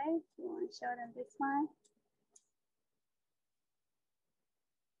 Okay, you want to show them this one?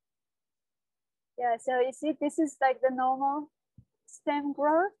 Yeah, so you see, this is like the normal stem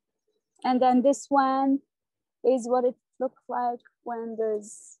growth. And then this one is what it looks like when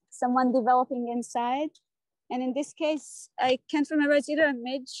there's someone developing inside. And in this case, I can't remember, it's either a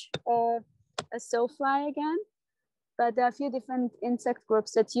midge or a sawfly again, but there are a few different insect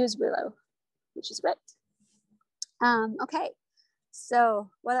groups that use willow, which is great. Okay, so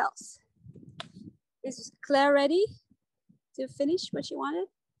what else? Is Claire ready to finish what she wanted?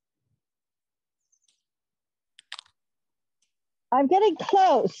 I'm getting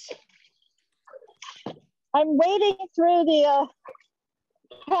close. I'm wading through the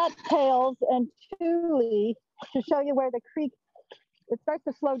cattails and tule to show you where the creek, it starts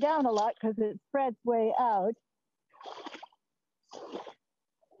to slow down a lot because it spreads way out.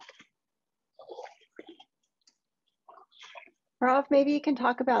 Merav, maybe you can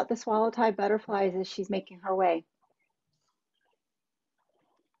talk about the swallowtail butterflies as she's making her way.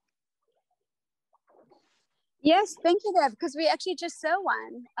 Yes, thank you, Deb, because we actually just saw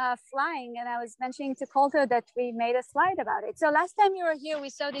one flying, and I was mentioning to Coulter that we made a slide about it. So last time you were here, we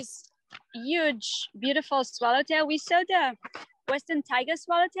saw this huge, beautiful swallowtail. We saw the Western tiger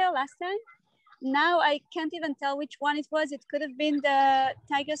swallowtail last time. Now I can't even tell which one it was. It could have been the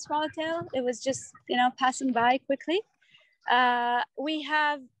tiger swallowtail. It was just, passing by quickly. We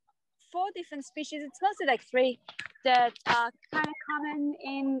have 4 different species. It's mostly like 3 that are kind of common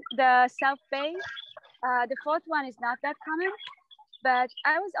in the South Bay. The 4th one is not that common, but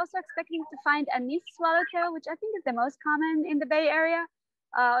I was also expecting to find a anise swallowtail, which I think is the most common in the Bay Area,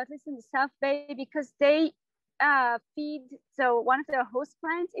 at least in the South Bay, because they feed, so one of their host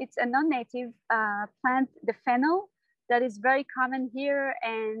plants, it's a non-native plant, the fennel, that is very common here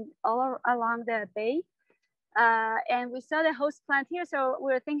and all along the bay. And we saw the host plant here, so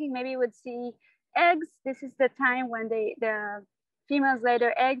we were thinking maybe we would see eggs. This is the time when the females lay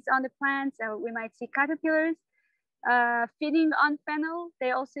their eggs on the plant, so we might see caterpillars feeding on fennel.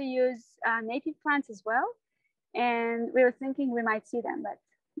 They also use native plants as well, and we were thinking we might see them, but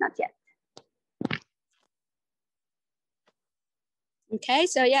not yet. Okay,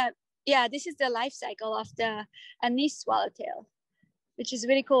 so yeah, this is the life cycle of the anise swallowtail, which is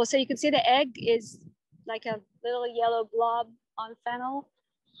really cool. So you can see the egg is like a little yellow blob on fennel.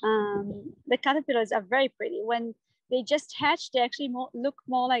 The caterpillars are very pretty. When they just hatch, they actually look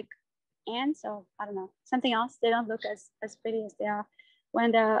more like ants, or I don't know, something else. They don't look as pretty as they are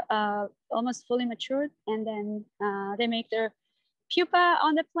when they're almost fully matured. And then they make their pupa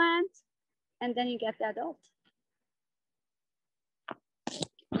on the plant, and then you get the adult.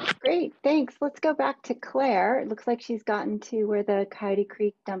 Great, thanks. Let's go back to Claire. It looks like she's gotten to where the Coyote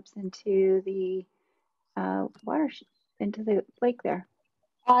Creek dumps into the into the lake there.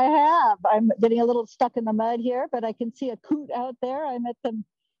 I have. I'm getting a little stuck in the mud here, but I can see a coot out there. I'm at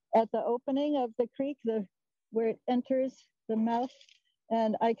the opening of the creek, where it enters the mouth,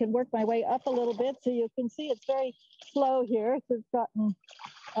 and I can work my way up a little bit, so you can see it's very slow here. So it's gotten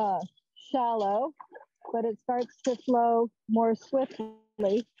shallow, but it starts to flow more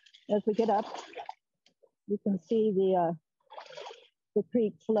swiftly as we get up. You can see the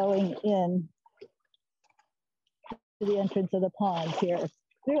creek flowing in to the entrance of the pond here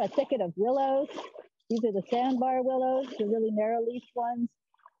through a thicket of willows. These are the sandbar willows, the really narrow leaf ones.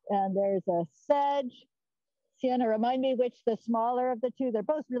 And there's a sedge. Sienna, remind me which the smaller of the 2. They're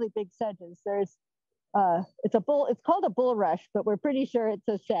both really big sedges. There's it's called a bulrush, but we're pretty sure it's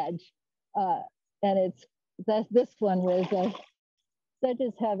a sedge. And it's this one was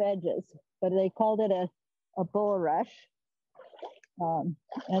sedges have edges, but they called it a bulrush.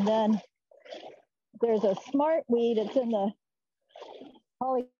 And then there's a smartweed. It's in the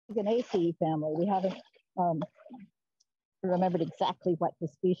Polygoniaceae family. We haven't remembered exactly what the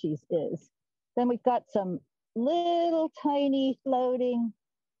species is. Then we've got some little tiny floating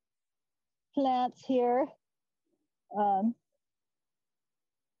plants here.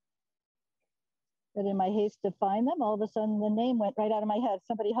 But in my haste to find them, all of a sudden the name went right out of my head.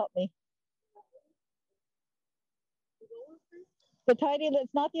 Somebody help me. The tiny,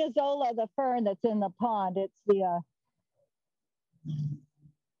 it's not the azolla, the fern that's in the pond. It's the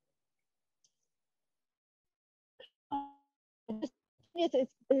it's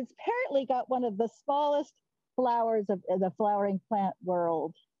apparently got one of the smallest flowers of the flowering plant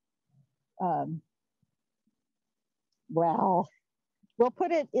world. Well, we'll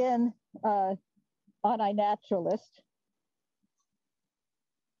put it in on iNaturalist.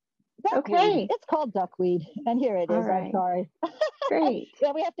 Duckweed. Okay, it's called duckweed, and here it is. Right. I'm sorry. Great.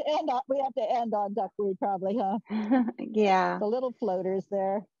 Yeah, we have to end on duckweed, probably, huh? Yeah. The little floaters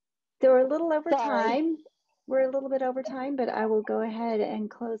there. So we're a little over time. We're a little bit over time, but I will go ahead and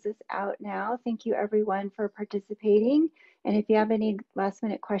close this out now. Thank you, everyone, for participating. And if you have any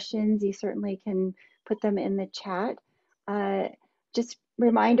last-minute questions, you certainly can put them in the chat. Just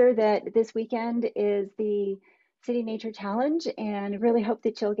reminder that this weekend is the City Nature Challenge, and I really hope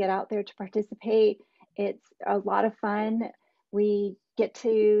that you'll get out there to participate. It's a lot of fun. We get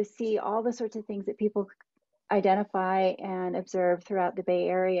to see all the sorts of things that people identify and observe throughout the Bay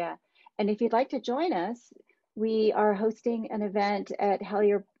Area. And if you'd like to join us, we are hosting an event at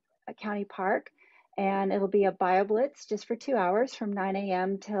Coyote County Park, and it'll be a BioBlitz just for 2 hours from 9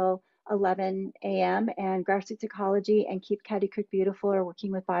 a.m. till 11 a.m. And Grassroots Ecology and Keep Coyote Creek Beautiful are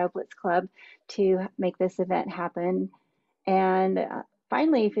working with BioBlitz Club to make this event happen. And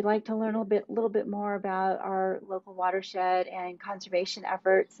finally, if you'd like to learn a little bit more about our local watershed and conservation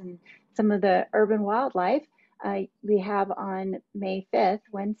efforts and some of the urban wildlife, we have on May 5th,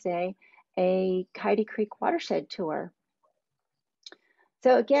 Wednesday, a Coyote Creek watershed tour.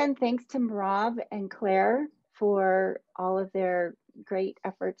 So again, thanks to Merav and Claire for all of their great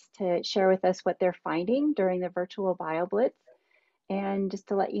efforts to share with us what they're finding during the virtual BioBlitz. And just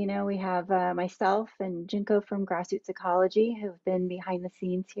to let you know, we have myself and Junko from Grassroots Ecology who've been behind the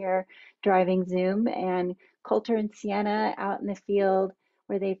scenes here driving Zoom, and Coulter and Sienna out in the field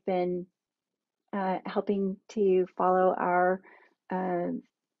where they've been helping to follow our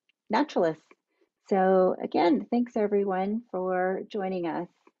naturalists. So again, thanks everyone for joining us.